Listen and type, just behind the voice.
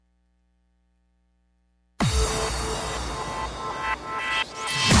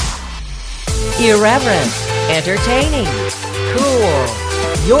Irreverent, entertaining, cool.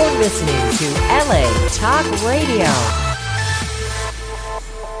 You're listening to LA Talk Radio.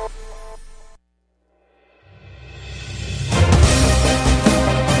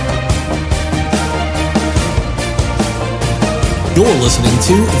 You're listening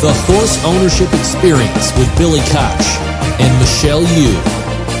to The Horse Ownership Experience with Billy Koch and Michelle Yu,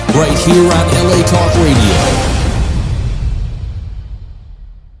 right here on LA Talk Radio.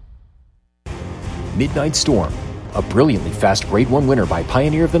 Midnight Storm, a brilliantly fast Grade 1 winner by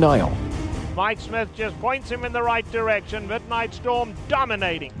Pioneer of the Nile. Mike Smith just points him in the right direction. Midnight Storm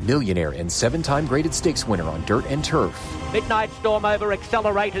dominating. Millionaire and 7-time graded stakes winner on dirt and turf. Midnight Storm over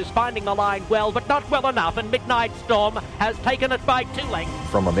accelerators, finding the line well, but not well enough, and Midnight Storm has taken it by 2 lengths.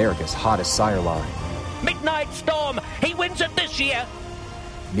 From America's hottest sire line. Midnight Storm, he wins it this year.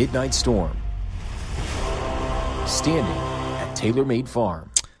 Midnight Storm. Standing at TaylorMade Farm.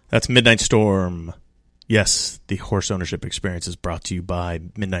 That's Midnight Storm. Yes, the horse ownership experience is brought to you by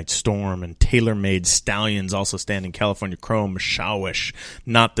Midnight Storm and TaylorMade Stallions, also standing California Chrome, Shawish.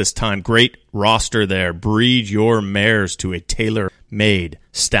 Not this time. Great roster there. Breed your mares to a tailor-made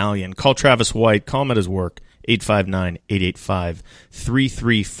stallion. Call Travis White. Call him at his work.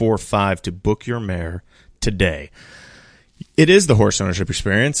 859-885-3345 to book your mare today. It is the horse ownership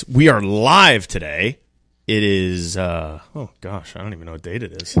experience. We are live today. It is, oh gosh, I don't even know what date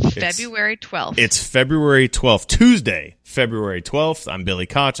it is. February 12th. It's February 12th, Tuesday, February 12th. I'm Billy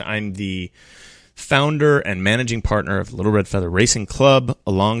Koch. I'm the founder and managing partner of Little Red Feather Racing Club.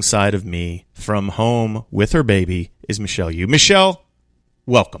 Alongside of me from home with her baby is Michelle Yu. Michelle,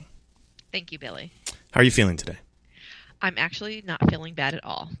 welcome. Thank you, Billy. How are you feeling today? I'm actually not feeling bad at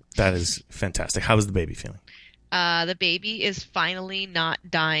all. That is fantastic. How is the baby feeling? The baby is finally not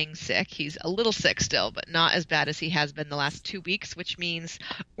dying sick. He's a little sick still, but not as bad as he has been the last 2 weeks, which means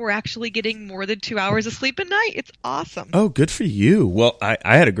we're actually getting more than 2 hours of sleep a night. It's awesome. Oh, good for you. Well, I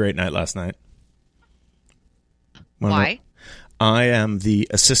had a great night last night. Why? I am the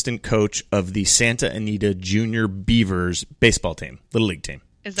assistant coach of the Santa Anita Junior Beavers baseball team, Little League team.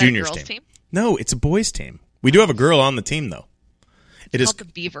 Is that Juniors a girls' team? No, it's a boys' team. We do have a girl on the team, though. It's called the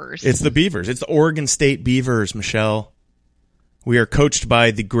Beavers. It's the Beavers. It's the Oregon State Beavers, Michelle. We are coached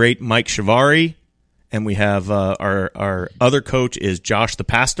by the great Mike Shivari, and we have our other coach is Josh the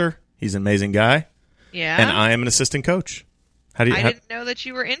Pastor. He's an amazing guy. Yeah. And I am an assistant coach. I didn't know that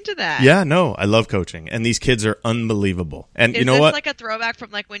you were into that. Yeah, no, I love coaching, and these kids are unbelievable. And you know what? Is this like a throwback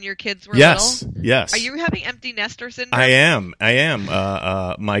from like when your kids were yes, little? Yes. Are you having empty nester syndrome? I am.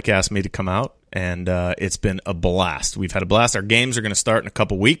 Mike asked me to come out, and it's been a blast. We've had a blast. Our games are going to start in a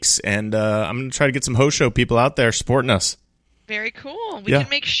couple weeks, and I'm going to try to get some host show people out there supporting us. Very cool. We can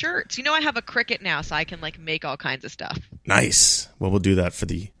make shirts. You know, I have a Cricut now, so I can like make all kinds of stuff. Nice. Well, we'll do that for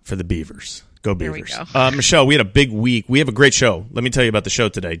the Beavers. Go Beavers. There we go. Michelle, we had a big week. We have a great show. Let me tell you about the show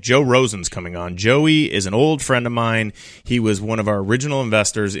today. Joe Rosen's coming on. Joey is an old friend of mine. He was one of our original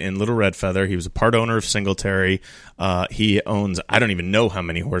investors in Little Red Feather. He was a part owner of Singletary. He owns, I don't even know how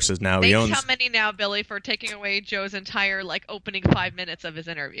many horses now. Name he owns how many now, Billy, for taking away Joe's entire like opening 5 minutes of his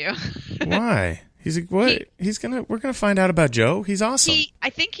interview. Why? He's like, what? We're gonna find out about Joe. He's awesome. I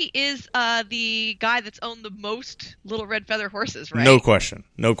think he is the guy that's owned the most Little Red Feather horses, right? No question.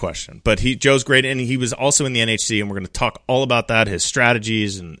 But Joe's great, and he was also in the NHC, and we're going to talk all about that, his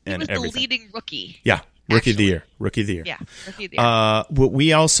strategies and everything. He was the leading rookie. Yeah, Rookie of the Year. Yeah, Rookie of the Year.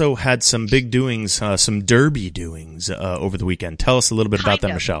 We also had some big doings, some Derby doings over the weekend. Tell us a little bit about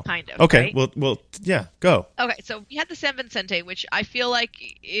that, Michelle. Kind of. Okay. Right? Well, yeah, go. Okay, so we had the San Vicente, which I feel like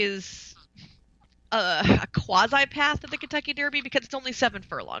is a quasi path to the Kentucky Derby because it's only 7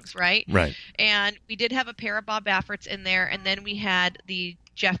 furlongs, right? Right. And we did have a pair of Bob Bafferts in there, and then we had the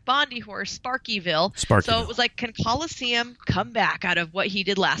Jeff Bondy horse, Sparkyville. So it was like, can Coliseum come back out of what he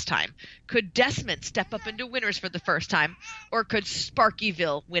did last time? Could Desmond step up into winners for the first time? Or could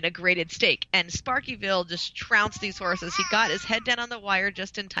Sparkyville win a graded stake? And Sparkyville just trounced these horses. He got his head down on the wire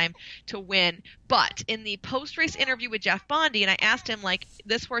just in time to win. But in the post-race interview with Jeff Bondy, and I asked him, like,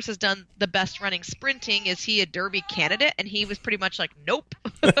 this horse has done the best running sprinting. Is he a Derby candidate? And he was pretty much like, nope.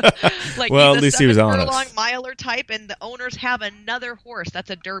 Like, well, he's at least he was honest. furlong miler type, and the owners have another horse that's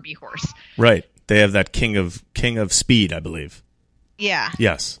a Derby horse. Right. They have that king of speed, I believe. Yeah.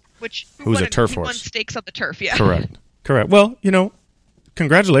 Yes. Who's a turf horse. Won stakes on the turf, yeah. Correct. Well,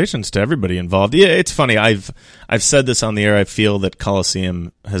 congratulations to everybody involved. Yeah, it's funny. I've said this on the air. I feel that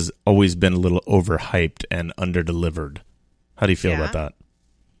Coliseum has always been a little overhyped and underdelivered. How do you feel about that?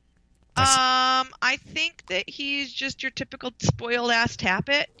 I think that he's just your typical spoiled ass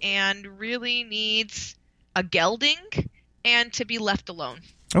tappet and really needs a gelding and to be left alone.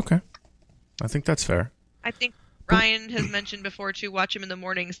 Okay. I think that's fair. I think Ryan has mentioned before, too, watch him in the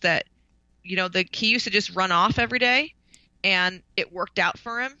mornings, that, he used to just run off every day, and it worked out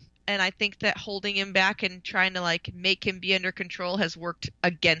for him. And I think that holding him back and trying to, make him be under control has worked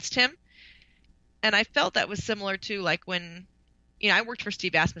against him. And I felt that was similar to, when, I worked for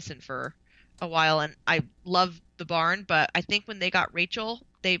Steve Asmussen for a while, and I love the barn, but I think when they got Rachel,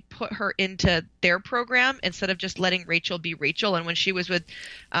 they put her into their program instead of just letting Rachel be Rachel. And when she was with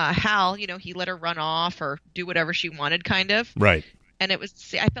Hal, he let her run off or do whatever she wanted, kind of. Right. And I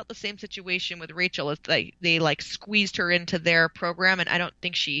felt the same situation with Rachel. They squeezed her into their program, and I don't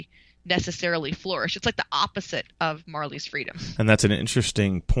think she necessarily flourished. It's like the opposite of Marley's freedom. And that's an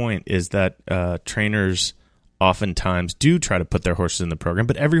interesting point, is that trainers oftentimes do try to put their horses in the program,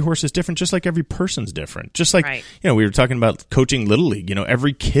 but every horse is different, just like every person's different. Just like, right. We were talking about coaching Little League.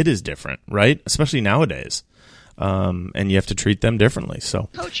 Every kid is different, right? Especially nowadays. And you have to treat them differently. So,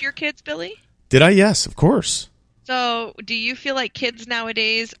 coach your kids, Billy? Did I? Yes, of course. So do you feel like kids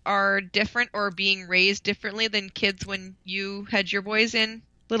nowadays are different or being raised differently than kids when you had your boys in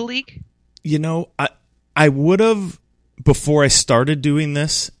Little League? I would have before I started doing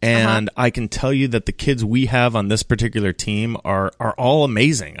this, and I can tell you that the kids we have on this particular team are all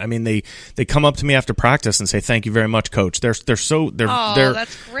amazing. I mean, they come up to me after practice and say, "Thank you very much, coach." They're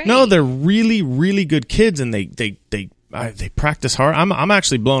that's great. No, they're really, really good kids, and they practice hard. I'm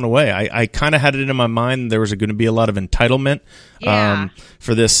actually blown away. I kind of had it in my mind there was going to be a lot of entitlement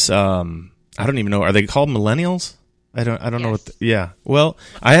for this. I don't even know. Are they called millennials? I don't know what. Yeah. Well,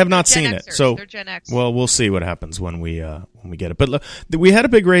 I have not seen it. So, they're Gen X. Well, we'll see what happens when we get it. But look, we had a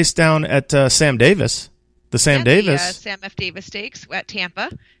big race down at Sam Davis. The Sam F. Davis Stakes at Tampa,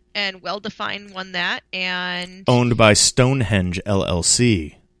 and Well Defined won that, and owned by Stonehenge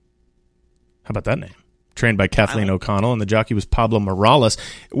LLC. How about that name? Trained by Kathleen O'Connell, and the jockey was Pablo Morales.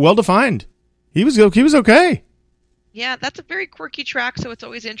 Well Defined. He was okay. Yeah, that's a very quirky track, so it's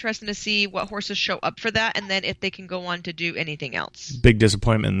always interesting to see what horses show up for that, and then if they can go on to do anything else. Big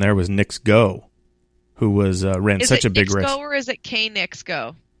disappointment in there was Knicks Go, who was ran such a big race. Is it Knicks Go or is it K Knicks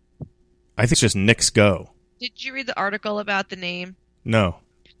Go? I think it's just Knicks Go. Did you read the article about the name? No,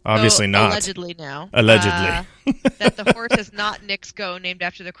 obviously not. Allegedly now. Allegedly. That the horse is not Knicks Go, named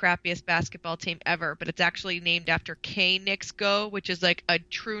after the crappiest basketball team ever, but it's actually named after K Knicks Go, which is like a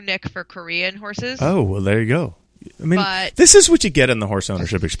true Nick for Korean horses. Oh, well, there you go. I mean, this is what you get in the horse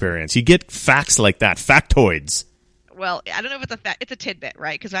ownership experience. You get facts like that, factoids. Well, I don't know if it's a fact. It's a tidbit,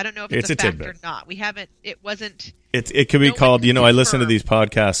 right? Because I don't know if it's a fact tidbit or not. We haven't. It wasn't. It could be called. I listen to these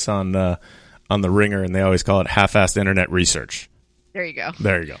podcasts on the Ringer, and they always call it half-assed internet research. There you go.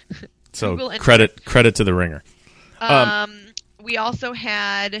 There you go. So credit to the Ringer. We also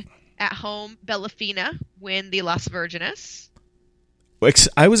had at home Bellafina win the Las Virgenes.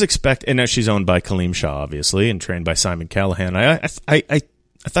 I was expecting, and she's owned by Kaleem Shah, obviously, and trained by Simon Callahan. I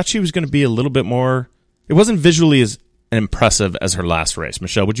thought she was going to be a little bit more. It wasn't visually as impressive as her last race.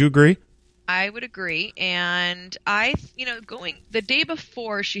 Michelle, would you agree? I would agree, and going the day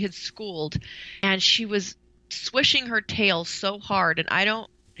before she had schooled, and she was swishing her tail so hard, and I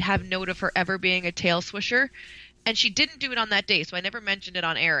don't have note of her ever being a tail swisher. And she didn't do it on that day, so I never mentioned it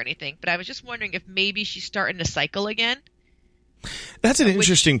on air or anything. But I was just wondering if maybe she's starting to cycle again. That's an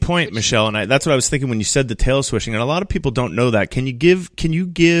interesting point, Michelle, and that's what I was thinking when you said the tail swishing. And a lot of people don't know that. Can you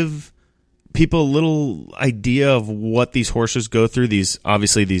give people a little idea of what these horses go through? These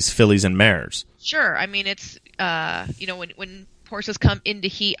fillies and mares. Sure. I mean, it's when horses come into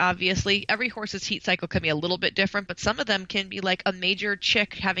heat, obviously every horse's heat cycle can be a little bit different, but some of them can be like a major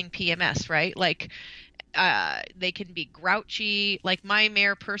chick having PMS, right? Like they can be grouchy. Like my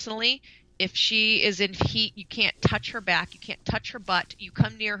mare personally. If she is in heat, you can't touch her back. You can't touch her butt. You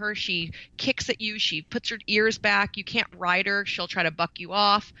come near her, she kicks at you. She puts her ears back. You can't ride her. She'll try to buck you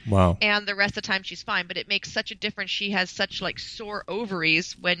off. Wow. And the rest of the time she's fine. But it makes such a difference. She has such sore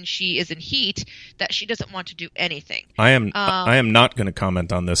ovaries when she is in heat that she doesn't want to do anything. I am not going to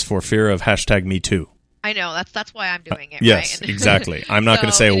comment on this for fear of #MeToo. I know that's why I'm doing it. Yes, right? Exactly. I'm not going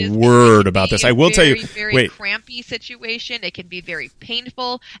to say a word about this. I will tell you. Very crampy situation. It can be very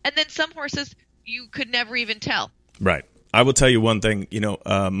painful, and then some horses you could never even tell. Right. I will tell you one thing.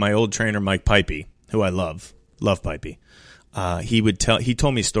 My old trainer Mike Pipey, who I love Pipey. He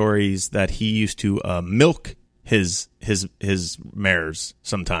told me stories that he used to milk his mares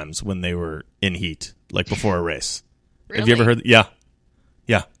sometimes when they were in heat, like before a race. Really? Have you ever heard? Yeah.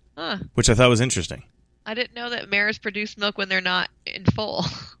 Huh. Which I thought was interesting. I didn't know that mares produce milk when they're not in foal.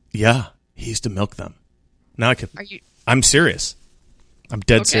 Yeah, he used to milk them. I'm serious. I'm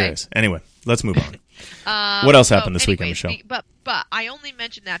dead serious. Anyway, Let's move on. What else happened this weekend, Michelle? But I only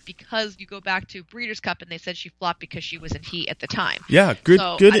mentioned that because you go back to Breeders' Cup and they said she flopped because she was in heat at the time. Yeah, good.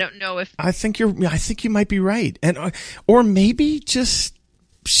 So good. I don't know if I think you might be right, and or maybe just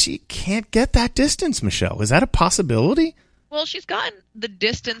she can't get that distance. Michelle, is that a possibility? Well, she's gotten the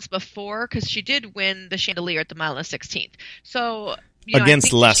distance before because she did win the Chandelier at the mile and the 16th. So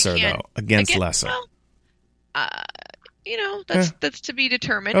against lesser, though. Against lesser. Well, that's to be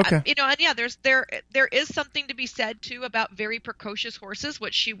determined. Okay. And yeah, there is something to be said too about very precocious horses,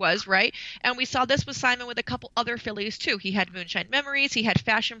 which she was, right? And we saw this with Simon with a couple other fillies too. He had Moonshine Memories, he had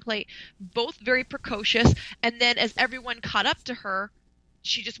Fashion Plate, both very precocious. And then as everyone caught up to her,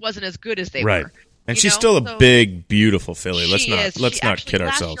 she just wasn't as good as they were. And she's still a big, beautiful filly. Let's not kid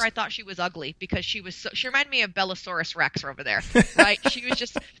last ourselves. Year I thought she was ugly because she reminded me of Bellasaurus Rex over there, right? She was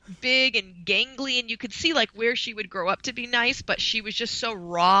just big and gangly, and you could see like where she would grow up to be nice, but she was just so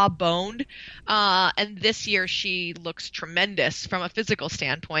raw boned. And this year she looks tremendous from a physical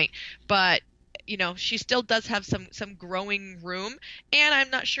standpoint, but she still does have some growing room, and I'm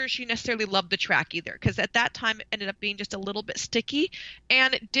not sure she necessarily loved the track either, because at that time it ended up being just a little bit sticky,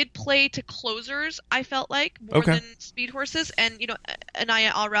 and it did play to closers, I felt like, more than speed horses. And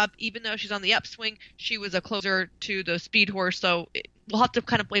Anaya Al-Rab, even though she's on the upswing, she was a closer to the speed horse, so we'll have to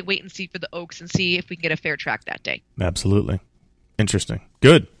kind of wait and see for the Oaks and see if we can get a fair track that day. Absolutely. Interesting.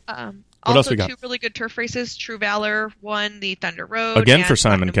 Good. What else we got? Two really good turf races. True Valor won the Thunder Road. Again for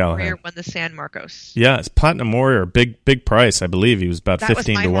Simon Platinum Callahan. Warrior won the San Marcos. Yeah, it's Platinum Warrior, big price. I believe he was about 15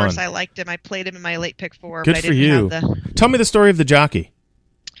 to 1. That was my horse. I liked him. I played him in my late pick 4. Good but I for didn't you. Have Tell me the story of the jockey.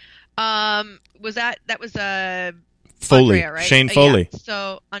 Was that was Foley, Andrea, right? Shane Foley. Yeah.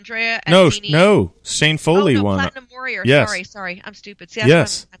 So Andrea. No, Shane Foley won. Platinum Warrior. Yes. Sorry, I'm stupid. See,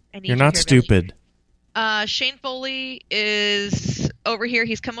 yes, I need you're not stupid. Shane Foley is over here.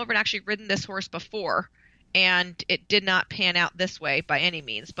 He's come over and actually ridden this horse before, and it did not pan out this way by any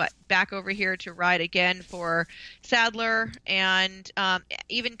means. But back over here to ride again for Sadler, and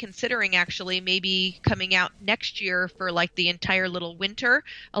even considering actually maybe coming out next year for like the entire little winter.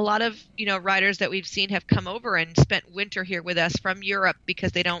 A lot of riders that we've seen have come over and spent winter here with us from Europe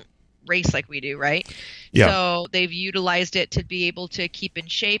because they don't race like we do, right? Yeah. So they've utilized it to be able to keep in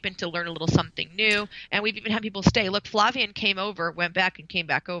shape and to learn a little something new. And we've even had people stay. Look, Flavian came over, went back, and came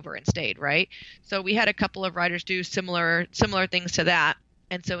back over and stayed, right? So we had a couple of riders do similar things to that.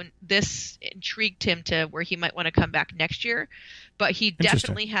 And so this intrigued him to where he might want to come back next year. But he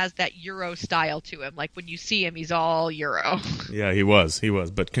definitely has that Euro style to him. Like when you see him, he's all Euro. Yeah, he was.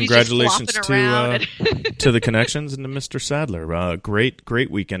 But congratulations to the connections and to Mr. Sadler.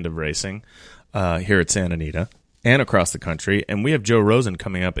 Great weekend of racing here at Santa Anita and across the country. And we have Joe Rosen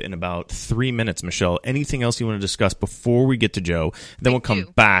coming up in about 3 minutes. Michelle, anything else you want to discuss before we get to Joe? Then we'll come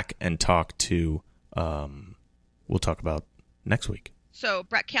back and talk to. We'll talk about next week. So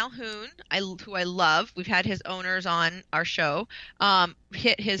Brett Calhoun, who I love, we've had his owners on our show,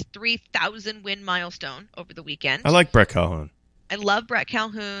 hit his 3,000 win milestone over the weekend. I like Brett Calhoun. I love Brett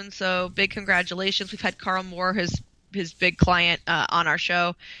Calhoun, so big congratulations. We've had Carl Moore, his big client, on our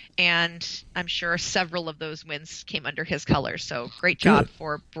show, and I'm sure several of those wins came under his colors. So great job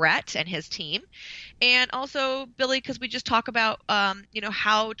for Brett and his team. And also, Billy, because we just talk about,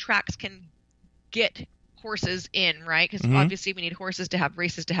 how tracks can get horses in, right? Because obviously we need horses to have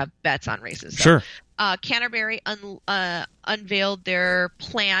races, to have bets on races. So, sure. Canterbury unveiled their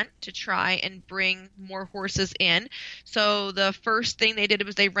plan to try and bring more horses in. So the first thing they did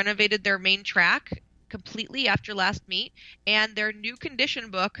was they renovated their main track completely after last meet, and their new condition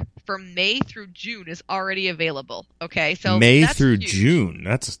book for May through June is already available. Okay, so May that's through huge. June.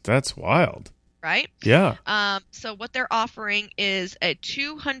 That's wild. Right? Yeah. So what they're offering is a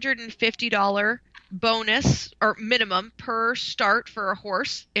 $250 bonus or minimum per start for a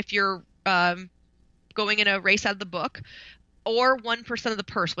horse if you're going in a race out of the book, or 1% of the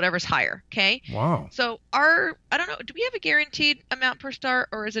purse, whatever's higher. Okay. Wow. So I don't know, do we have a guaranteed amount per start,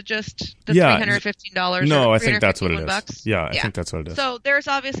 or is it just the $315? No, I think that's what it is. Bucks? Yeah, I think that's what it is. So there's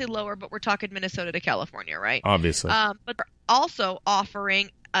obviously lower, but we're talking Minnesota to California, right? Obviously. But they're also offering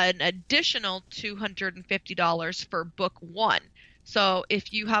an additional $250 for book 1. So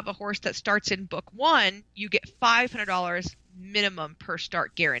if you have a horse that starts in book 1, you get $500 minimum per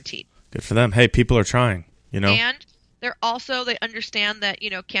start guaranteed. Good for them. Hey, people are trying, And they understand that,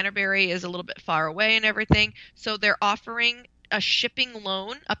 Canterbury is a little bit far away and everything. So they're offering a shipping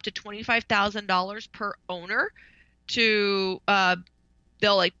loan up to $25,000 per owner to,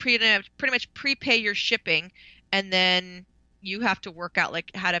 they'll pretty much prepay your shipping, and then you have to work out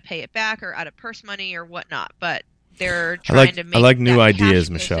how to pay it back or out of purse money or whatnot. But they're trying to make I like new that ideas,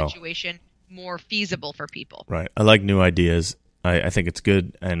 cash flow Michelle. situation more feasible for people. Right. I like new ideas. I think it's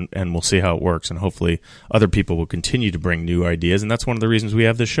good, and we'll see how it works, and hopefully other people will continue to bring new ideas, and that's one of the reasons we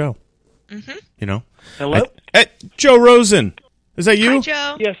have this show. Mm-hmm. You know? Hello? Joe Rosen. Is that you? Hi,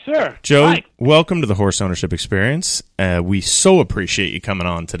 Joe. Yes, sir. Joe, Hi. welcome to the Horse Ownership Experience. We so appreciate you coming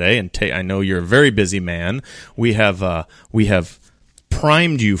on today, and I know you're a very busy man. We have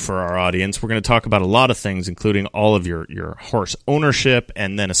primed you for our audience. We're going to talk about a lot of things, including all of your horse ownership,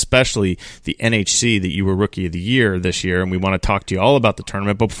 and then especially the NHC that you were Rookie of the Year this year, and we want to talk to you all about the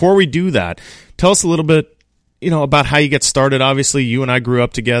tournament. But before we do that, tell us a little bit, about how you get started. Obviously, you and I grew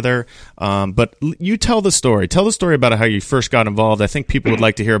up together, but you tell the story. Tell the story about how you first got involved. I think people would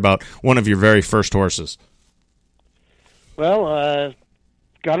like to hear about one of your very first horses. Well,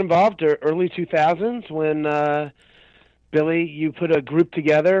 got involved early 2000s when Billy, you put a group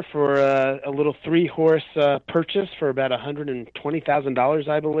together for a little 3-horse purchase for about $120,000,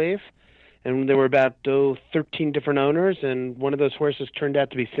 I believe. And there were about 13 different owners, and one of those horses turned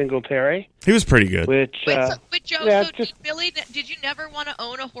out to be Singletary. He was pretty good. Wait, Joe, did you never want to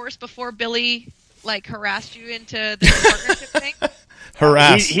own a horse before Billy harassed you into the partnership thing?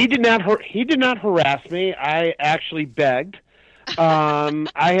 Harass? He did not harass me. I actually begged. I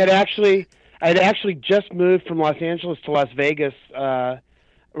had actually just moved from Los Angeles to Las Vegas right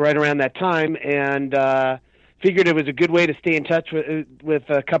around that time, and figured it was a good way to stay in touch with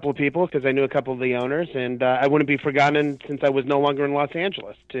a couple of people because I knew a couple of the owners, and I wouldn't be forgotten since I was no longer in Los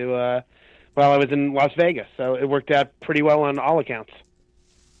Angeles while I was in Las Vegas. So it worked out pretty well on all accounts.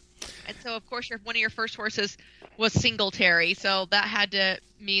 And so, of course, one of your first horses was Singletary, so that had to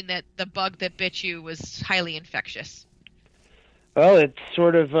mean that the bug that bit you was highly infectious. Well, it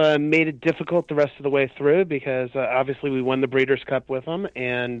sort of made it difficult the rest of the way through because obviously we won the Breeders' Cup with them,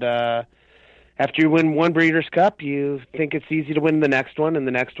 and after you win one Breeders' Cup, you think it's easy to win the next one and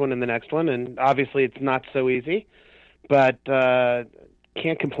the next one and the next one, and obviously it's not so easy. But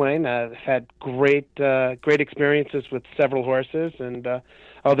can't complain. I've had great experiences with several horses, and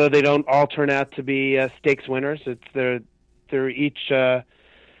although they don't all turn out to be stakes winners, they're each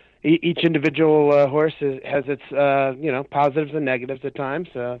individual horse has its positives and negatives at times.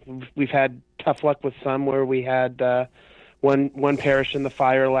 We've had tough luck with some where we had one perish in the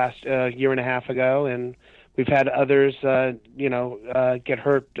fire last year and a half ago, and we've had others get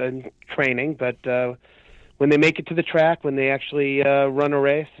hurt in training. But when they make it to the track, when they actually run a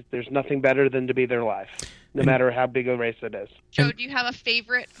race, there's nothing better than to be there live, no matter how big a race it is. Joe, do you have a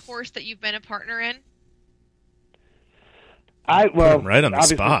favorite horse that you've been a partner in? Right on the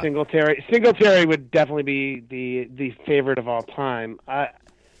obviously spot. Singletary would definitely be the favorite of all time. I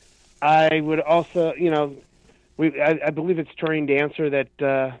would also, I believe it's Touring Dancer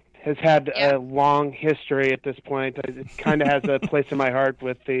that has had a long history at this point. It kind of has a place in my heart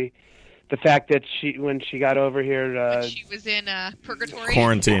with the fact that when she got over here, she was in purgatory.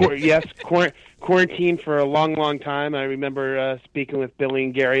 Quarantine. Quarantine for a long, long time. I remember speaking with Billy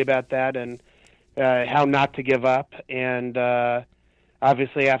and Gary about that and how not to give up. And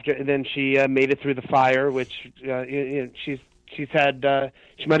obviously, then she made it through the fire, which she's had.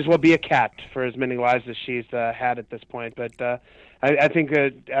 She might as well be a cat for as many lives as she's had at this point. But I think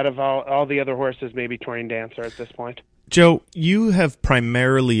out of all the other horses, maybe Touring Dancer at this point. Joe, you have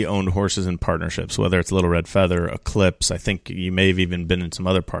primarily owned horses in partnerships, whether it's Little Red Feather, Eclipse. I think you may have even been in some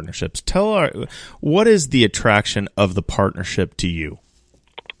other partnerships. What is the attraction of the partnership to you?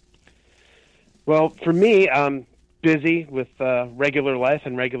 Well, for me, I'm busy with regular life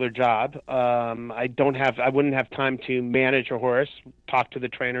and regular job. I wouldn't have time to manage a horse, talk to the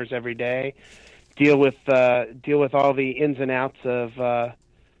trainers every day, deal with all the ins and outs of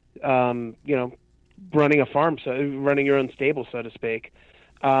running a farm, so running your own stable, so to speak.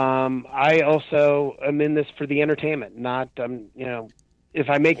 I also am in this for the entertainment, not if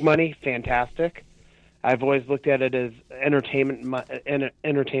I make money, fantastic. I've always looked at it as entertainment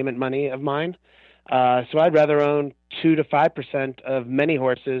money of mine. So I'd rather own 2 to 5% of many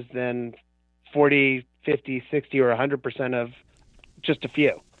horses than 40, 50, 60, or 100% of just a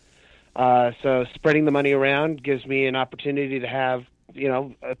few. So spreading the money around gives me an opportunity to have,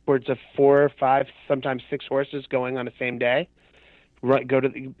 upwards of 4 or 5, sometimes 6 horses going on the same day.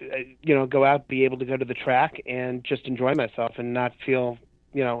 Go out, be able to go to the track and just enjoy myself and not feel,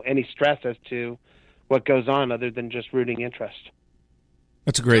 any stress as to what goes on other than just rooting interest.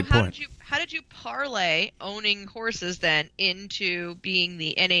 That's a great point. How did you parlay owning horses then into being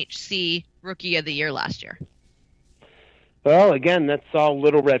the NHC Rookie of the Year last year? Well, again, that's all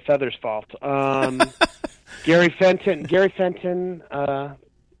Little Red Feather's fault. Gary Fenton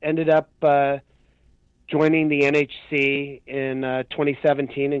ended up joining the NHC in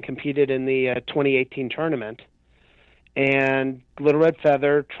 2017 and competed in the 2018 tournament. And Little Red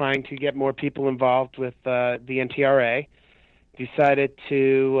Feather, trying to get more people involved with the NTRA, decided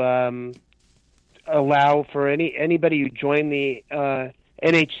to allow for anybody who joined the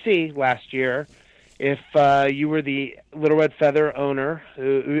NHC last year, if you were the Little Red Feather owner,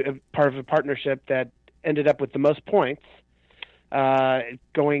 part of a partnership that ended up with the most points,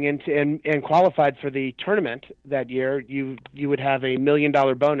 going into and qualified for the tournament that year, you would have $1 million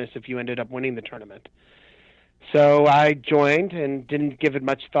bonus if you ended up winning the tournament. So I joined and didn't give it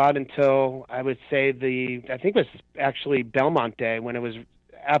much thought until I would say I think it was actually Belmont Day, when it was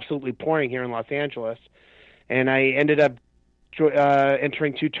absolutely pouring here in Los Angeles, and I ended up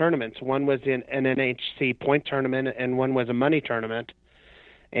entering 2 tournaments. One was in an NHC point tournament, and one was a money tournament.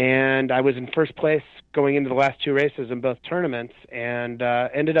 And I was in first place going into the last 2 races in both tournaments, and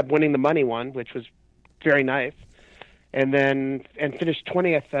ended up winning the money one, which was very nice. And finished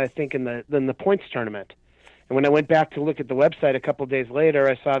 20th, I think, in the points tournament. And when I went back to look at the website a couple of days later,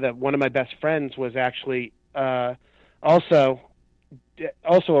 I saw that one of my best friends was actually also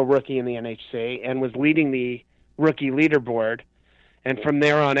a rookie in the NHC and was leading the rookie leaderboard. And from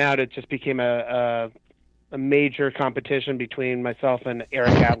there on out, it just became a major competition between myself and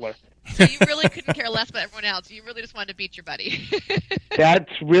Eric Adler. So you really couldn't care less about everyone else. You really just wanted to beat your buddy.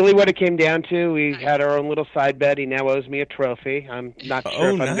 That's really what it came down to. We had our own little side bet. He now owes me a trophy. I'm not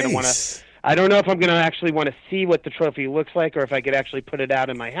sure if I'm going to want to. I don't know if I'm going to actually want to see what the trophy looks like, or if I could actually put it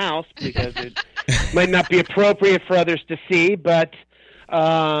out in my house, because it might not be appropriate for others to see. But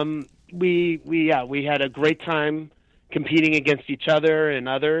we had a great time competing against each other and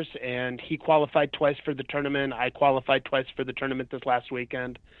others, and he qualified twice for the tournament. I qualified twice for the tournament this last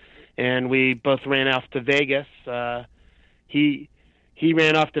weekend, and we both ran off to Vegas. He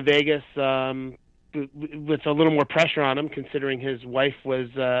ran off to Vegas with a little more pressure on him, considering his wife was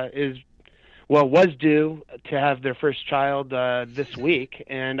due to have their first child this week,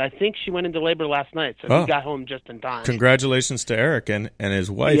 and I think she went into labor last night, so he got home just in time. Congratulations to Eric and his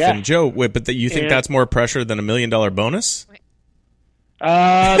wife. Yeah. And Joe, but you think that's more pressure than $1 million bonus?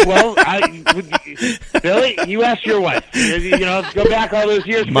 Well, Billy, you ask your wife. Go back all those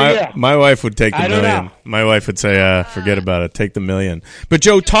years. My wife would take the $1 million. My wife would say, forget about it, take the $1 million. But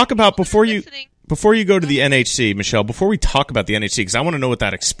Joe, talk about before you go to the NHC, Michelle, before we talk about the NHC, because I want to know what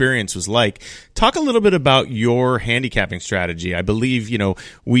that experience was like, talk a little bit about your handicapping strategy. I believe,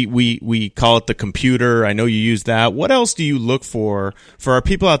 we call it the computer. I know you use that. What else do you look for our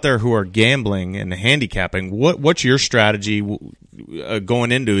people out there who are gambling and handicapping? What's your strategy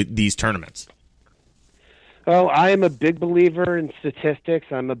going into these tournaments? Well, I am a big believer in statistics.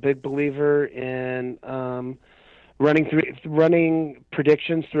 I'm a big believer in running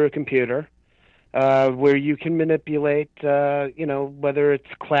predictions through a computer. Where you can manipulate, whether it's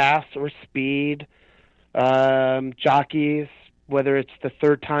class or speed, jockeys, whether it's the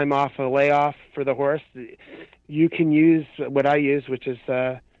third time off a layoff for the horse. You can use what I use, which is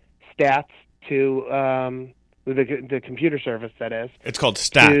stats to the computer service, that is. It's called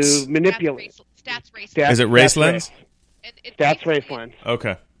Stats. To manipulate. Stats Race. Is it Racelens? Stats Racelens.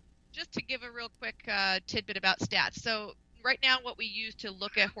 Okay. Just to give a real quick tidbit about stats. So right now what we use to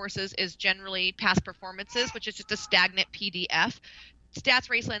look at horses is generally past performances, which is just a stagnant PDF. Stats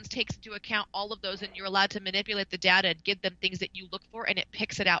Racelens takes into account all of those, and you're allowed to manipulate the data and give them things that you look for, and it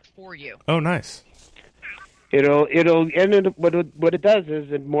picks it out for you. Oh, nice. What it does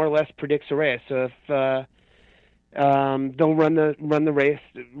is it more or less predicts a race. So if they'll run the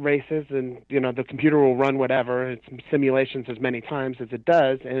races, and the computer will run whatever its simulations as many times as it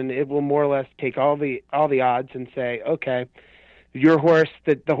does, and it will more or less take all the odds and say, okay, your horse,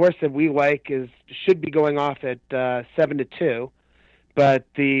 the horse that we like should be going off at 7-2, but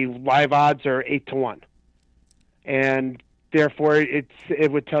the live odds are 8-1, and therefore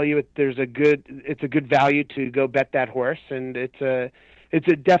it would tell you it's a good value to go bet that horse, and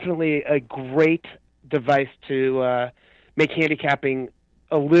it's definitely a great device to make handicapping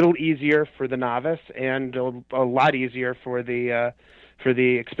a little easier for the novice and a lot easier for the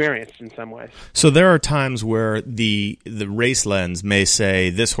experienced in some ways. So there are times where the race lens may say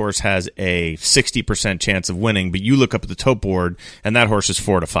this horse has a 60% chance of winning, but you look up at the tote board and that horse is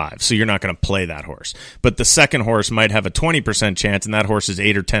 4-5, so you're not going to play that horse. But the second horse might have a 20% chance, and that horse is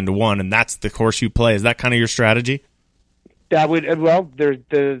 8 or 10-1, and that's the horse you play. Is that kind of your strategy? That would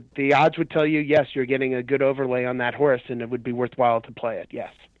the odds would tell you yes, you're getting a good overlay on that horse, and it would be worthwhile to play it.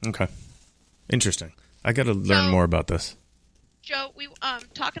 Yes. Okay. Interesting. I got to learn more about this. Joe, we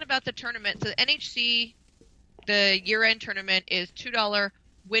talking about the tournament. So the NHC, the year-end tournament is $2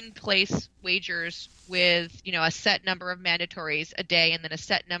 win place wagers with, a set number of mandatories a day and then a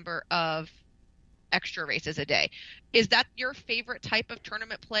set number of extra races a day. Is that your favorite type of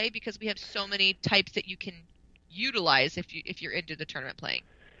tournament play? Because we have so many types that you can utilize if you're into the tournament playing.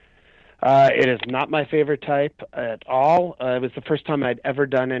 It is not my favorite type at all. It was the first time I'd ever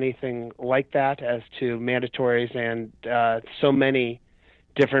done anything like that as to mandatories and so many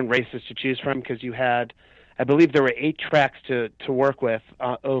different races to choose from, because you had, I believe there were 8 tracks to work with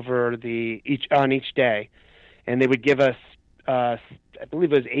over on each day, and they would give us I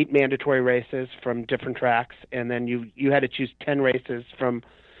believe it was 8 mandatory races from different tracks, and then you had to choose 10 races from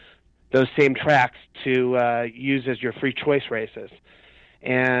those same tracks to use as your free choice races.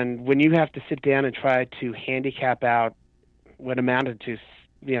 And when you have to sit down and try to handicap out what amounted to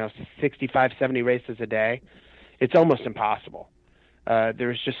 65, 70 races a day, it's almost impossible.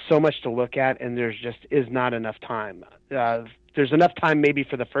 There's just so much to look at, and there's just is not enough time. There's enough time maybe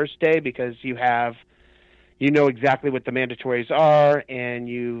for the first day because you know exactly what the mandatories are and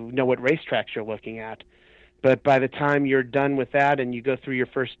you know what racetracks you're looking at. But by the time you're done with that and you go through your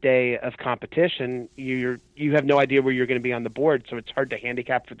first day of competition, you have no idea where you're going to be on the board, so it's hard to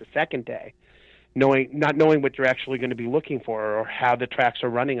handicap for the second day, not knowing what you're actually going to be looking for or how the tracks are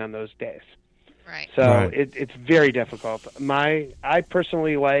running on those days. Right. So Right. It's very difficult. I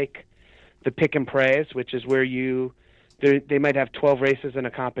personally like the pick and praise, which is where they might have 12 races in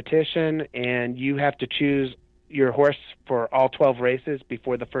a competition, and you have to choose your horse for all 12 races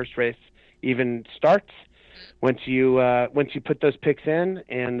before the first race even starts. Once you put those picks in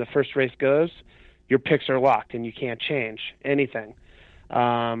and the first race goes, your picks are locked and you can't change anything.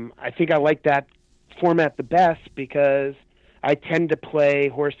 I think I like that format the best because I tend to play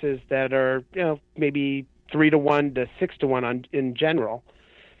horses that are maybe 3-1 to 6-1 in general,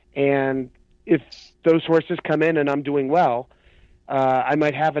 and if those horses come in and I'm doing well, I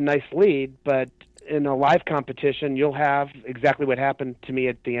might have a nice lead, but in a live competition, you'll have exactly what happened to me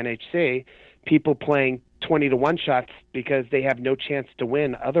at the NHC, people playing 20-1 shots because they have no chance to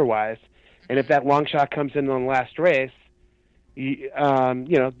win otherwise. And if that long shot comes in on the last race,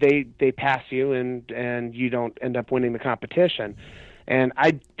 they pass you and you don't end up winning the competition. And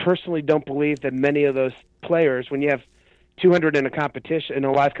I personally don't believe that many of those players, when you have 200 in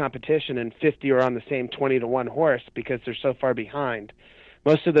a live competition, and 50 are on the same 20-1 horse because they're so far behind,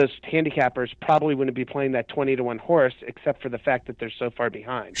 most of those handicappers probably wouldn't be playing that 20-1 horse except for the fact that they're so far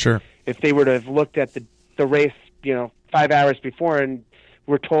behind. Sure. If they were to have looked at the race, 5 hours before and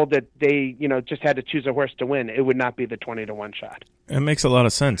were told that they, just had to choose a horse to win, it would not be the 20-1 shot. It makes a lot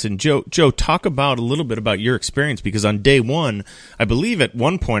of sense. And Joe, talk about a little bit about your experience, because on day one, I believe at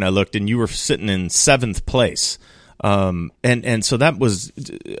one point I looked and you were sitting in 7th place. And so that was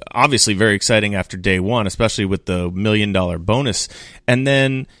obviously very exciting after day one, especially with the $1 million bonus. And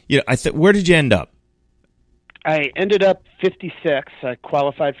then, where did you end up? I ended up 56. I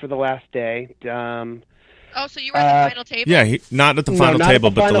qualified for the last day. So you were at the final table? Yeah, not at the final table,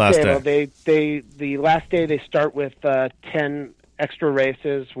 but the last day. The last day they start with 10 extra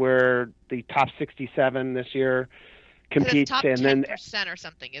races where the top 67 this year competes, top and 10% then or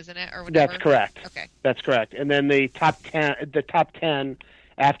something, isn't it? Or whatever. That's correct. Okay, that's correct. And then the top 10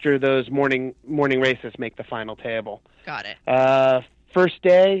 after those morning races make the final table. Got it. First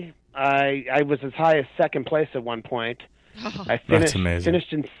day, I was as high as 2nd place at one point. I finished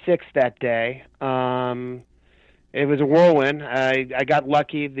in 6th that day. It was a whirlwind. I got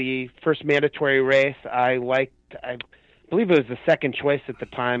lucky. The first mandatory race I believe it was the second choice at the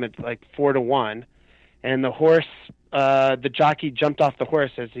time at like 4-1, and the horse, the jockey jumped off the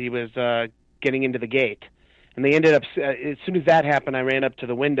horse as he was getting into the gate, and they ended up. As soon as that happened, I ran up to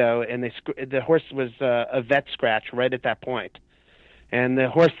the window, and the horse was a vet scratch right at that point, and the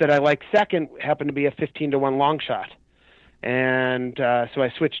horse that I liked second happened to be a 15-1 long shot, and so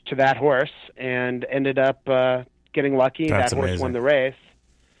I switched to that horse and ended up getting lucky. That's that horse amazing. won the race,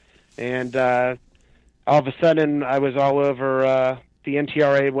 and all of a sudden I was all over the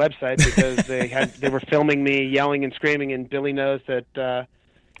NTRA website because they were filming me yelling and screaming, and Billy knows that.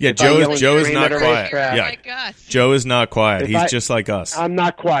 Joe is not quiet. Oh Yeah, my gosh. Joe is not quiet. He's just like us. I'm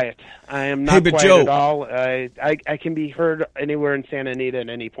not quiet. I am not quiet Joe, at all. I can be heard anywhere in Santa Anita at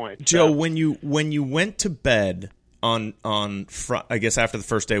any point. Joe, so. when you went to bed on I guess after the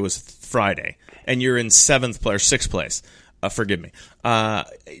first day was Friday, and you're in 7th place or 6th place. Forgive me.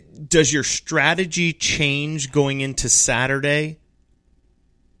 Does your strategy change going into Saturday?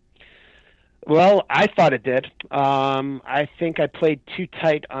 Well, I thought it did. I think I played too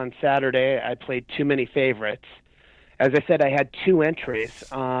tight on Saturday. I played too many favorites. As I said, I had 2 entries.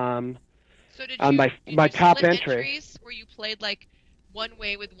 So did on you, my top split entry. Entries where you played like one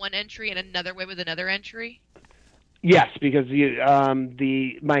way with one entry and another way with another entry? Yes, because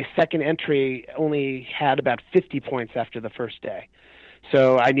my second entry only had about 50 points after the first day.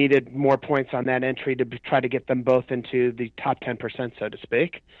 So I needed more points on that entry to try to get them both into the top 10%, so to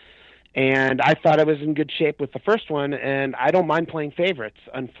speak. And I thought I was in good shape with the first one, and I don't mind playing favorites.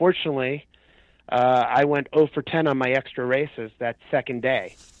 Unfortunately, I went 0 for 10 on my extra races that second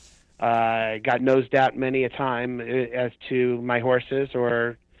day. Got nosed out many a time as to my horses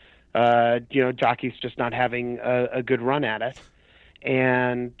or jockeys just not having a good run at it,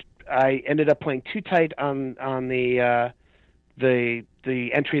 and I ended up playing too tight on the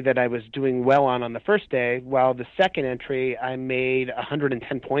entry that I was doing well on the first day. While the second entry, I made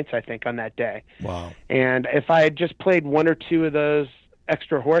 110 points, I think, on that day. Wow! And if I had just played one or two of those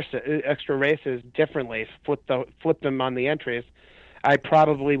extra races differently, flipped them on the entries, I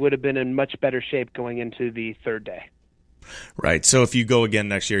probably would have been in much better shape going into the third day. Right. So if you go again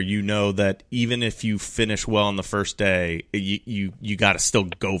next year, you know that even if you finish well on the first day, you got to still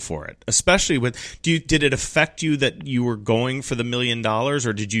go for it. Especially with did it affect you that you were going for the $1 million,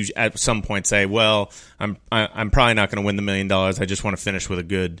 or did you at some point say, well, I'm probably not going to win the $1 million. I just want to finish with a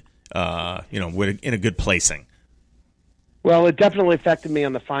good, in a good placing. Well, it definitely affected me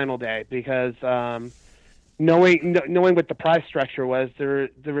on the final day because knowing what the prize structure was, there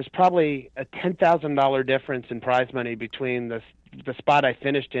was probably a $10,000 difference in prize money between the spot I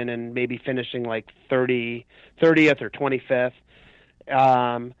finished in and maybe finishing like 30th or 25th.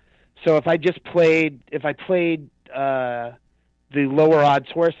 So if I played the lower odds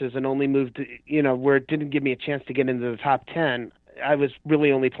horses and only moved, where it didn't give me a chance to get into the top 10, I was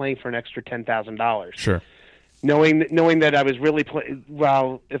really only playing for an extra $10,000. Sure. Knowing that I was really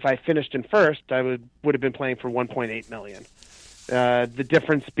if I finished in first, I would have been playing for $1.8 million. The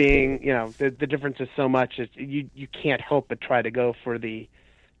difference being, the difference is so much that you can't help but try to go for to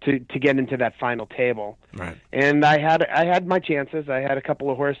get into that final table. Right. And I had my chances. I had a couple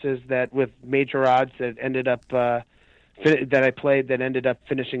of horses that with major odds that ended up that I played that ended up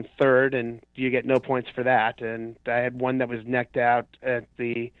finishing third, and you get no points for that. And I had one that was necked out at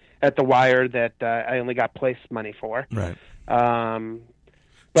the wire that I only got place money for. Right.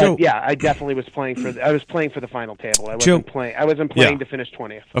 But yeah, I definitely was playing for. I was playing for the final table. I wasn't playing to finish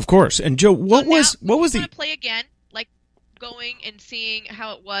 20th. Of course. And Joe, what was you want to play again? Like going and seeing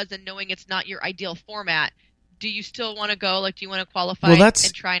how it was, and knowing it's not your ideal format. Do you still want to go? Like, do you want to qualify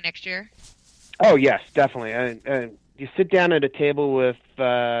and try next year? Oh yes, definitely. You sit down at a table with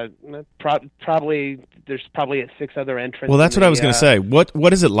probably 6 other entrants. Well, that's what I was going to say.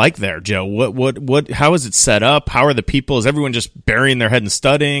 What is it like there, Joe? What? How is it set up? How are the people? Is everyone just burying their head in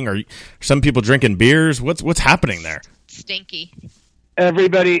studying, or some people drinking beers? What's happening there? Stinky.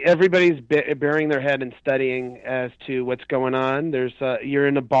 Everybody's burying their head and studying as to what's going on. There's you're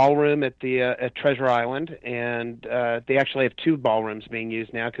in a ballroom at Treasure Island, and they actually have 2 ballrooms being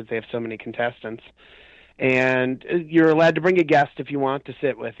used now because they have so many contestants. And you're allowed to bring a guest if you want to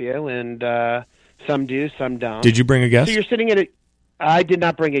sit with you, and some do, some don't. Did you bring a guest? So you're sitting at I did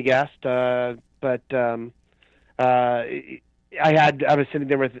not bring a guest, but I was sitting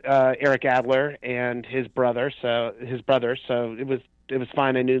there with Eric Adler and his brother. So it was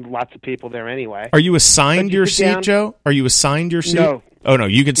fine. I knew lots of people there anyway. Are you assigned your seat, Joe? Are you assigned your seat? No. Oh no,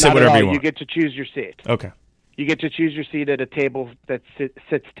 you can sit whatever you want. You get to choose your seat. Okay. You get to choose your seat at a table that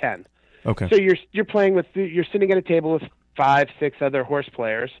sits 10. Okay. So you're sitting at a table with 5, 6 other horse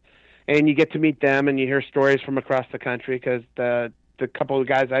players, and you get to meet them, and you hear stories from across the country because the couple of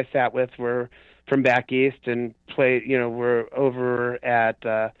guys I sat with were from back east and were over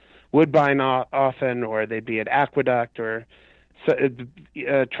at Woodbine often, or they'd be at Aqueduct or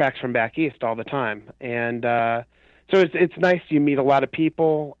tracks from back east all the time, and so it's nice. You meet a lot of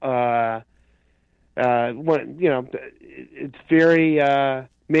people. It's very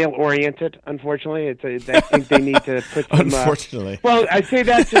male-oriented, unfortunately. I think they need to put some... Unfortunately. Well, I say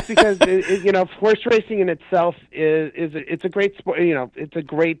that just because, horse racing in itself it's a great sport. It's a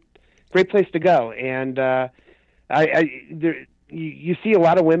great place to go. And you see a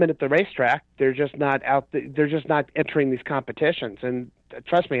lot of women at the racetrack. They're just not they're just not entering these competitions. And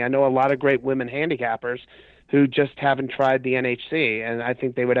trust me, I know a lot of great women handicappers who just haven't tried the NHC, and I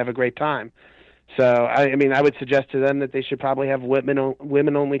think they would have a great time. So, I would suggest to them that they should probably have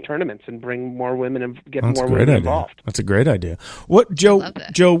women-only tournaments and bring more women and get more women involved. That's a great idea.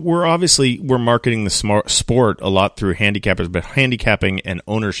 Joe, we're marketing the sport a lot through handicappers, but handicapping and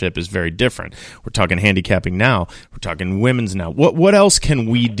ownership is very different. We're talking handicapping now. We're talking women's now. What else can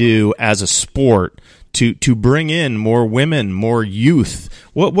we do as a sport to bring in more women, more youth?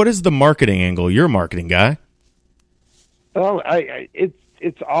 What is the marketing angle? You're a marketing guy. Well,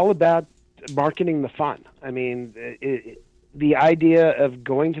 it's all about marketing the fun. I mean, the idea of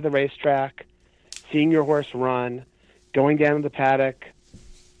going to the racetrack, seeing your horse run, going down to the paddock,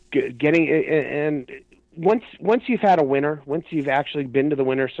 getting and once you've had a winner, once you've actually been to the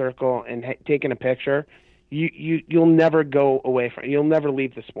winner's circle and taken a picture, you'll never go away from it. You'll never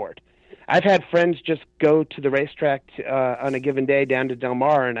leave the sport. I've had friends just go to the racetrack on a given day down to Del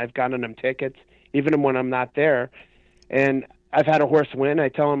Mar, and I've gotten them tickets, even when I'm not there. And I've had a horse win. I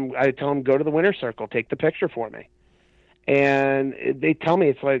tell them go to the winner's circle, take the picture for me. And they tell me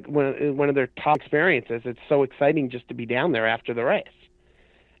it's like one of their top experiences. It's so exciting just to be down there after the race.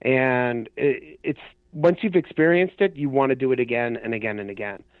 And it's once you've experienced it, you want to do it again and again and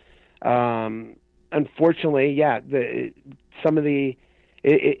again. Unfortunately, some of the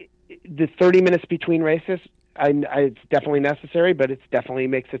 30 minutes between races, it's definitely necessary, but it definitely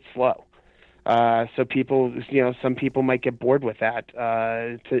makes it slow. So people, some people might get bored with that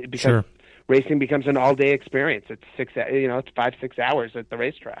because Sure. Racing becomes an all-day experience. It's 5-6 hours at the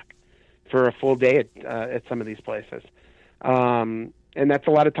racetrack for a full day at some of these places. And that's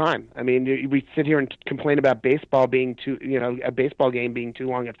a lot of time. I mean, we sit here and complain about baseball being a baseball game being too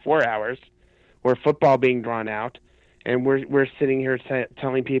long at 4 hours, or football being drawn out, and we're sitting here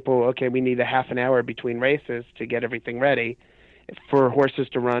telling people, okay, we need a half an hour between races to get everything ready for horses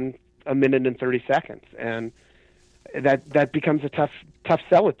to run a minute and 30 seconds, and that becomes a tough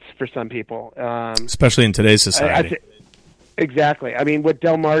sell for some people, especially in today's society. Exactly. I mean, what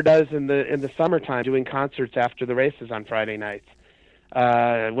Del Mar does in the summertime, doing concerts after the races on Friday nights.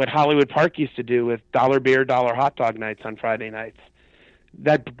 What Hollywood Park used to do with $1 beer, $1 hot dog nights on Friday nights.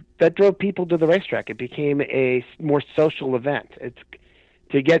 That drove people to the racetrack. It became a more social event.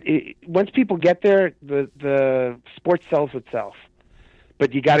 Once people get there, the sport sells itself.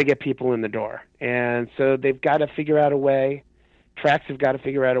 But you got to get people in the door. And so they've got to figure out a way. Tracks have got to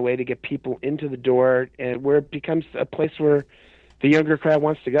figure out a way to get people into the door, and where it becomes a place where the younger crowd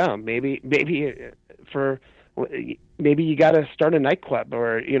wants to go. Maybe you got to start a nightclub,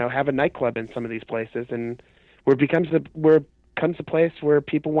 or have a nightclub in some of these places, and where it comes a place where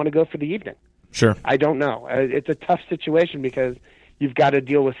people want to go for the evening. Sure. I don't know. It's a tough situation because you've got to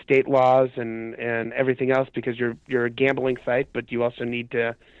deal with state laws and everything else, because you're a gambling site, but you also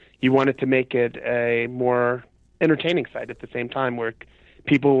you want it to make it a more entertaining site at the same time, where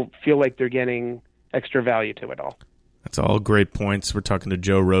people feel like they're getting extra value to it all. That's all great points. We're talking to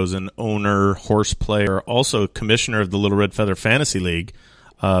Joe Rosen, owner, horse player, also commissioner of the Little Red Feather Fantasy League.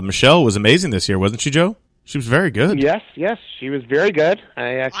 Michelle was amazing this year, wasn't she, Joe? She was very good. Yes, she was very good.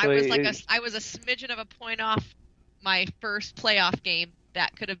 I was a smidgen of a point off my first playoff game.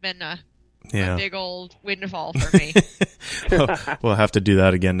 That could have been a big old windfall for me. We'll have to do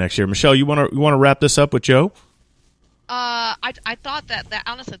that again next year. Michelle, you want to wrap this up with Joe? I thought that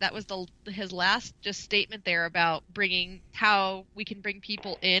honestly that was his last just statement there about how we can bring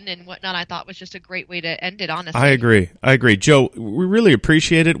people in and whatnot. I thought was just a great way to end it. Honestly, I agree. Joe, we really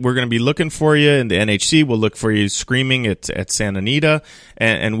appreciate it. We're going to be looking for you in the NHC. We'll look for you screaming at Santa Anita,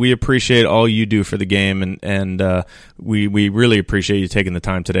 and we appreciate all you do for the game, and we really appreciate you taking the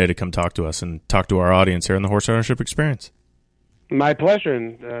time today to come talk to us and talk to our audience here on the Horse Ownership Experience. My pleasure,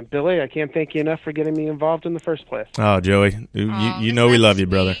 and Billy, I can't thank you enough for getting me involved in the first place. Oh, Joey, you know we love you,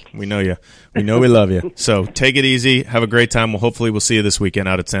 brother. We know you. We know we love you. So take it easy. Have a great time. Hopefully we'll see you this weekend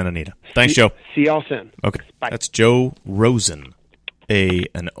out at Santa Anita. Thanks, Joe. See y'all soon. Okay, bye. That's Joe Rosen,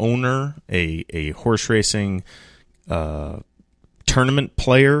 an owner, a horse racing tournament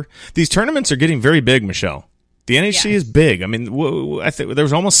player. These tournaments are getting very big, Michelle. The NHC is big. I mean, I think there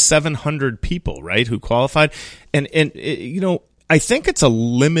was almost 700 people, right, who qualified, and I think it's a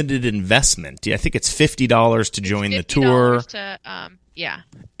limited investment. I think it's $50 to join the tour.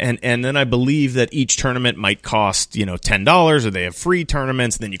 And then I believe that each tournament might cost, $10, or they have free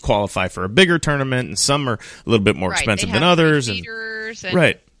tournaments, and then you qualify for a bigger tournament, and some are a little bit more expensive than others.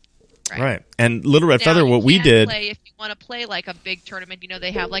 Right. And Little Red Feather, what we did. If you want to play like a big tournament,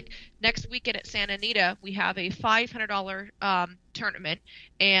 they have like next weekend at Santa Anita, we have a $500 tournament,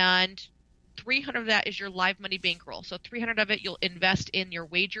 and $300 of that is your live money bankroll. So $300 of it you'll invest in your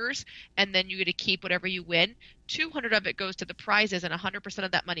wagers, and then you get to keep whatever you win. $200 of it goes to the prizes, and 100%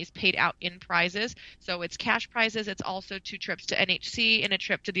 of that money is paid out in prizes. So it's cash prizes. It's also 2 trips to NHC and a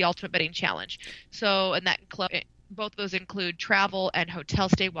trip to the Ultimate Betting Challenge. So, and that both of those include travel and hotel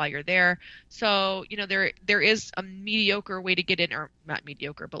stay while you're there. So, there is a mediocre way to get in, or not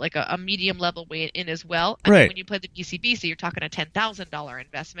mediocre, but like a medium level way in as well. I mean, when you play the BCBC, you're talking a $10,000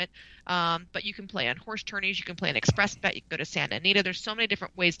 investment. But you can play on horse tourneys, you can play an express bet, you can go to Santa Anita. There's so many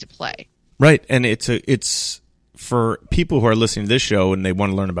different ways to play. Right, and it's for people who are listening to this show and they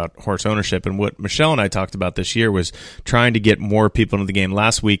want to learn about horse ownership, and what Michelle and I talked about this year was trying to get more people into the game.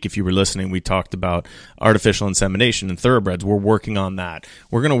 Last week, if you were listening, we talked about artificial insemination and thoroughbreds. We're working on that.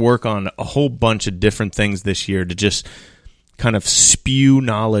 We're going to work on a whole bunch of different things this year to just kind of spew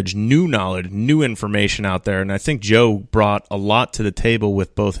knowledge, new information out there. And I think Joe brought a lot to the table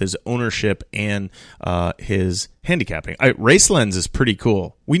with both his ownership and his handicapping. Race Lens is pretty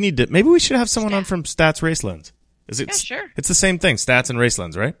cool. Maybe we should have someone on from Stats Race Lens. Yeah, sure. It's the same thing, Stats and Race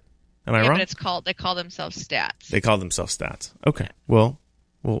Lens, right? Am I wrong? But they call themselves Stats. They call themselves Stats. Okay. Well,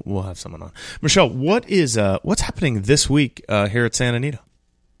 we'll have someone on. Michelle, what's happening this week here at Santa Anita?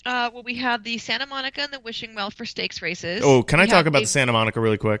 Well, we have the Santa Monica and the Wishing Well for stakes races. Oh, can I talk about the Santa Monica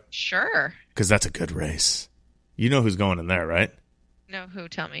really quick? Sure. Because that's a good race. You know who's going in there, right? No, who?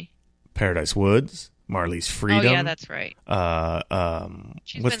 Tell me. Paradise Woods, Marley's Freedom. Oh, yeah, that's right.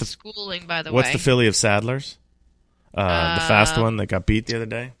 She's been schooling, by the way. What's the filly of Sadler's? The fast one that got beat the other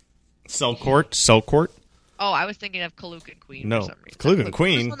day? Selcourt? Oh, I was thinking of Kalukan Queen no, for some reason. Kalukan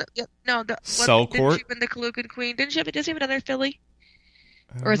Queen. Selcourt. Didn't she win the Kalukan Queen? Does she have another filly?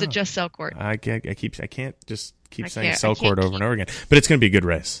 Or is it just Selcourt? I can't just keep saying Selcourt over and over again. But it's going to be a good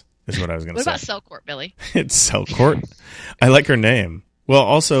race, is what I was going to say. What about Selcourt, Billy? It's Selcourt. I like her name. Well,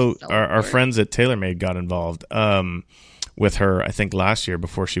 also, our friends at TaylorMade got involved with her, I think, last year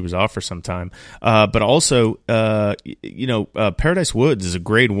before she was off for some time. But also, Paradise Woods is a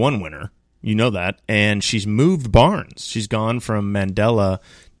Grade 1 winner. You know that. And she's moved barns. She's gone from Mandela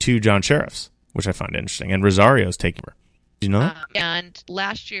to John Sheriff's, which I find interesting. And Rosario's taking her. Do you know that? And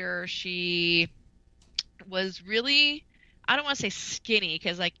last year she was really, I don't want to say skinny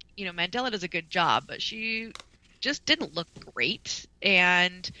because, Mandela does a good job, but she just didn't look great.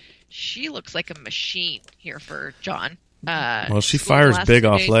 And she looks like a machine here for John. Well, she fires big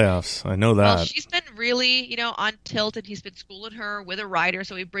off layoffs. I know that. Well, she's been really, on tilt, and he's been schooling her with a rider.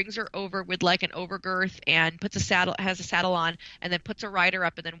 So he brings her over with like an overgirth and has a saddle on, and then puts a rider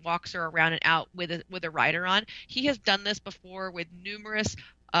up, and then walks her around and out with a rider on. He has done this before with numerous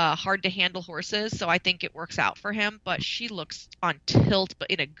hard to handle horses, so I think it works out for him. But she looks on tilt,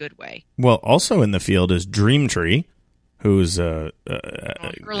 but in a good way. Well, also in the field is Dreamtree, who's her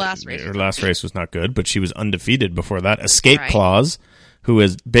last race was not good, but she was undefeated before that. Escape Clause, who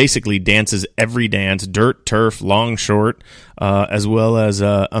basically dances every dance, dirt, turf, long, short, as well as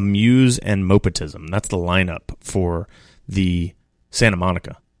Amuse and Mopetism. That's the lineup for the Santa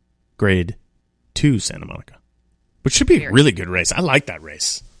Monica, Grade 2 Santa Monica, which should be a really good race. I like that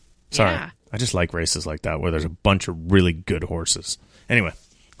race. Sorry. Yeah. I just like races like that where there's a bunch of really good horses. Anyway,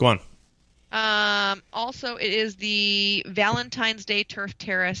 go on. Also, it is the Valentine's Day Turf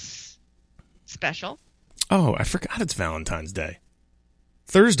Terrace special. Oh, I forgot it's Valentine's Day.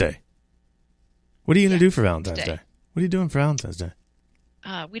 Thursday. What are you going to do for Valentine's Day? What are you doing for Valentine's Day?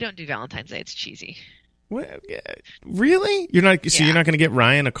 We don't do Valentine's Day. It's cheesy. What? Really? You're not going to get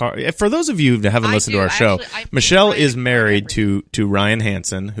Ryan a car? For those of you that haven't listened to our show, Michelle is married to Ryan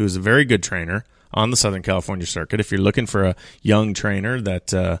Hansen, who's a very good trainer on the Southern California circuit. If you're looking for a young trainer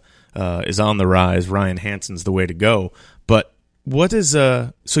that is on the rise, Ryan Hansen's the way to go. But what is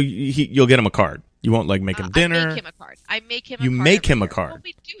so you'll get him a card? You won't make him dinner. I make him a card. You make him a card. Well,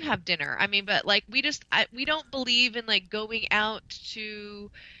 we do have dinner. I mean, but we don't believe in going out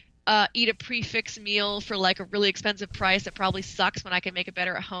to eat a prefix meal for a really expensive price that probably sucks when I can make it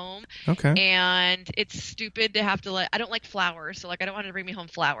better at home. Okay. And it's stupid to have to I don't like flowers, so I don't want to bring me home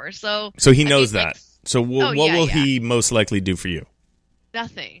flowers. So he knows that. So what will he most likely do for you?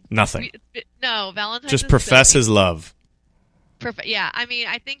 Nothing. No, Valentine's. Just profess his love. Perfect. Yeah, I mean,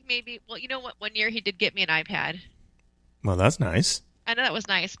 I think maybe. Well, you know what? One year he did get me an iPad. Well, that's nice. I know that was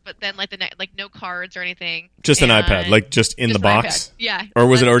nice, but then no cards or anything. Just an iPad, just in the box. Yeah. Or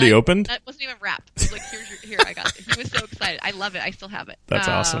was it already opened? It wasn't even wrapped. It was here. I got it. He was so excited. I love it. I still have it. That's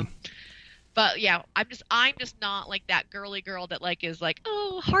awesome. But yeah, I'm just not like that girly girl that is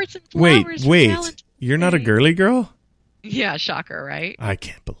oh, hearts and flowers. Wait. You're not a girly girl? Yeah, shocker, right? I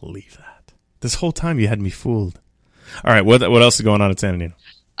can't believe that. This whole time you had me fooled. All right, what else is going on at Santa Anita?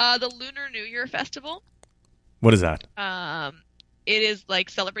 The Lunar New Year Festival. What is that? It is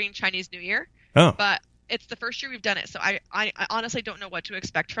celebrating Chinese New Year. Oh. But it's the first year we've done it, so I honestly don't know what to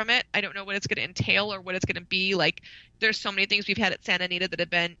expect from it. I don't know what it's going to entail or what it's going to be. There's so many things we've had at Santa Anita that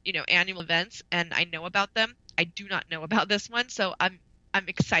have been, annual events, and I know about them. I do not know about this one, so I'm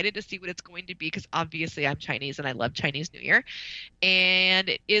excited to see what it's going to be because obviously I'm Chinese and I love Chinese New Year. And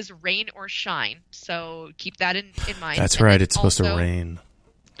it is rain or shine, so keep that in mind. That's right. It's supposed to rain.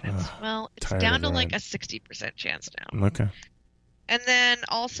 It's down to a 60% chance now. Okay. And then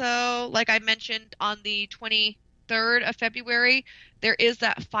also, like I mentioned, on the 3rd of February, there is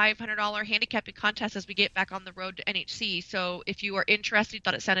that $500 handicapping contest as we get back on the road to NHC. So if you are interested, you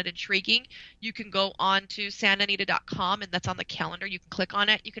thought it sounded intriguing, you can go on to santaanita.com, and that's on the calendar. You can click on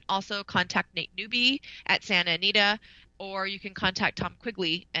it. You can also contact Nate Newby at Santa Anita, or you can contact Tom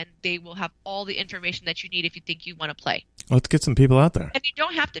Quigley, and they will have all the information that you need if you think you want to play. Let's get some people out there. And you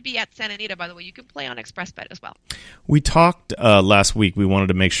don't have to be at Santa Anita, by the way. You can play on ExpressBet as well. We talked last week. We wanted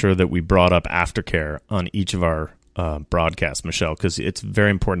to make sure that we brought up aftercare on each of our broadcasts, Michelle, because it's very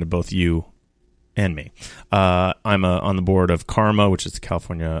important to both you and me. I'm on the board of Karma, which is the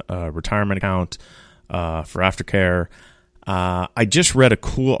California retirement account for aftercare. I just read a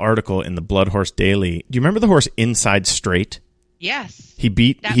cool article in the Blood Horse Daily. Do you remember the horse Inside Straight? Yes. He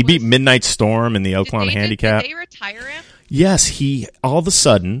beat Midnight Storm in the Oaklawn Handicap. Did they retire him? Yes, he all of a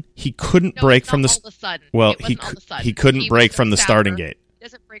sudden he couldn't break from the all of a sudden. Well, he couldn't break from the starting gate.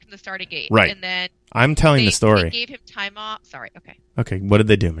 Doesn't break from the starting gate. Right. And then I'm telling the story. They gave him time off. Sorry. Okay. Okay. What did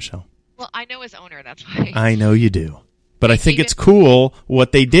they do, Michelle? Well, I know his owner. That's why. I know you do, but I think it's cool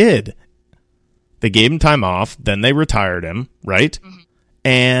what they did. They gave him time off, then they retired him, right? Mm-hmm.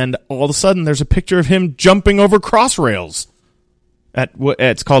 And all of a sudden, there's a picture of him jumping over cross rails at what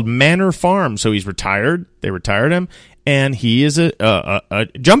it's called Manor Farm. So he's retired. They retired him, and he is a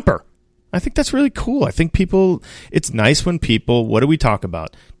jumper. I think that's really cool. I think it's nice when people, what do we talk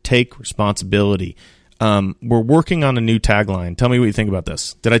about? Take responsibility. We're working on a new tagline. Tell me what you think about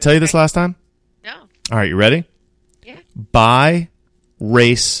this. Did I tell you this last time? No. All right, you ready? Yeah. Buy,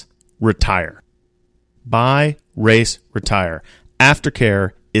 race, retire. Buy, race, retire.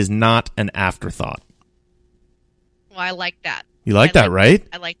 Aftercare is not an afterthought. Well, I like that. You like that, right?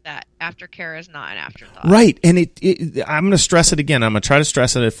 I like that. Aftercare is not an afterthought. Right, and I'm going to stress it again. I'm going to try to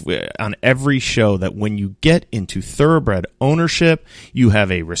stress it on every show that when you get into thoroughbred ownership, you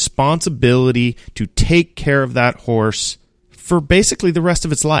have a responsibility to take care of that horse for basically the rest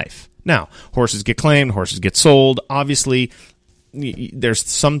of its life. Now, horses get claimed, horses get sold. Obviously, there's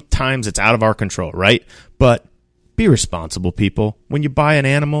sometimes it's out of our control, right? But be responsible, people. When you buy an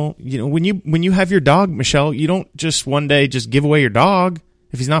animal, when you have your dog, Michelle, you don't just one day just give away your dog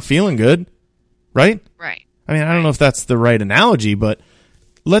if he's not feeling good, right? Right. I mean, I don't know if that's the right analogy, but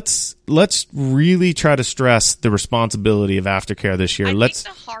let's really try to stress the responsibility of aftercare this year. I think the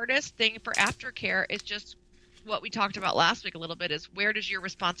hardest thing for aftercare is just what we talked about last week a little bit, is where does your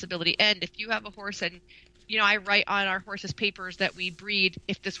responsibility end? If you have a horse and I write on our horses' papers that we breed,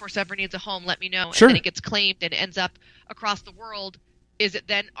 if this horse ever needs a home, let me know. Sure. And then it gets claimed and ends up across the world. Is it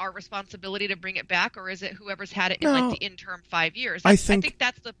then our responsibility to bring it back, or is it whoever's had it in the interim 5 years? I think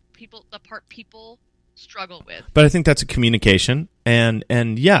that's the part people struggle with. But I think that's a communication,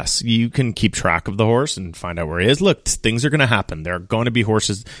 and yes, you can keep track of the horse and find out where he is. Look, things are going to happen. There are going to be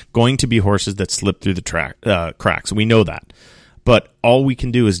horses that slip through the cracks. We know that. But all we can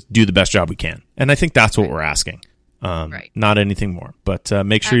do is do the best job we can. And I think that's what we're asking. Right. Not anything more. But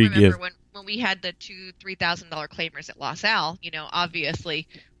make sure you give. When we had the $2,000-$3,000 claimers at Los Al, obviously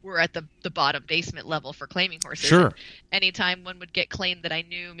we're at the bottom basement level for claiming horses. Sure. And anytime one would get claimed that I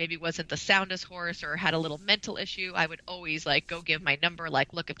knew maybe wasn't the soundest horse or had a little mental issue, I would always go give my number.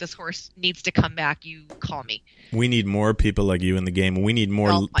 Look, if this horse needs to come back, you call me. We need more people like you in the game. We need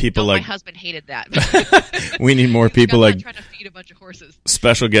more people my husband hated that. We need more people like trying to feed a bunch of horses.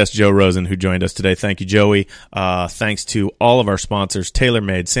 Special guest Joe Rosen, who joined us today. Thank you, Joey. Thanks to all of our sponsors,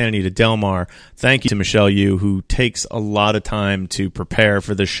 TaylorMade, Santa Anita, Del Mar. Thank you to Michelle Yu, who takes a lot of time to prepare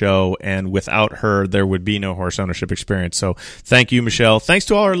for the show, and without her, there would be no horse ownership experience. So thank you, Michelle. Thanks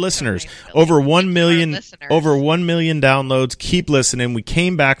to all our listeners. Over 1 million downloads. Keep listening. We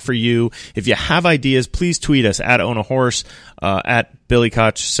came back for you. If you have ideas, please tweet us at Own a Horse, at Billy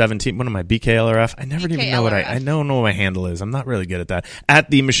Koch 17. What am I? BKLRF? I never even know I don't know what my handle is. I'm not really good at that. At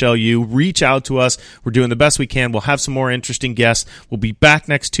the Michelle Yu. Reach out to us. We're doing the best we can. We'll have some more interesting guests. We'll be back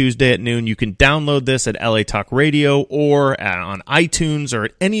next Tuesday at noon. You can download this at LA Talk Radio or on iTunes or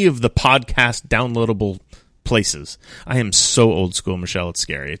at any of the podcast downloadable places. I am so old school, Michelle. It's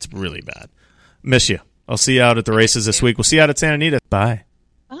scary. It's really bad. Miss you. I'll see you out at the races this week. We'll see you out at Santa Anita. Bye.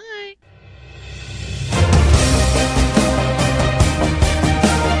 Bye.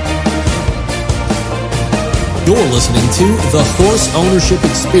 You're listening to The Horse Ownership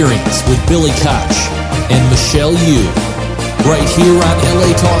Experience with Billy Koch and Michelle Yu, right here on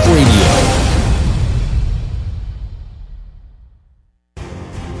LA Talk Radio.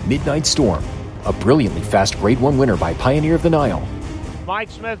 Midnight Storm, a brilliantly fast Grade 1 winner by Pioneer of the Nile. Mike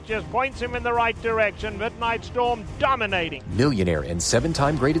Smith just points him in the right direction. Midnight Storm dominating. Millionaire and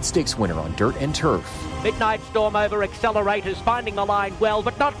 7-time graded stakes winner on dirt and turf. Midnight Storm over accelerators, finding the line well,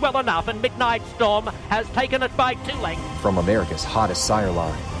 but not well enough, and Midnight Storm has taken it by 2 lengths. From America's hottest sire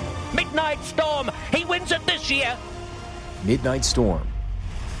line. Midnight Storm, he wins it this year. Midnight Storm.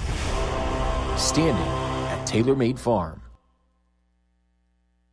 Standing at TaylorMade Farm.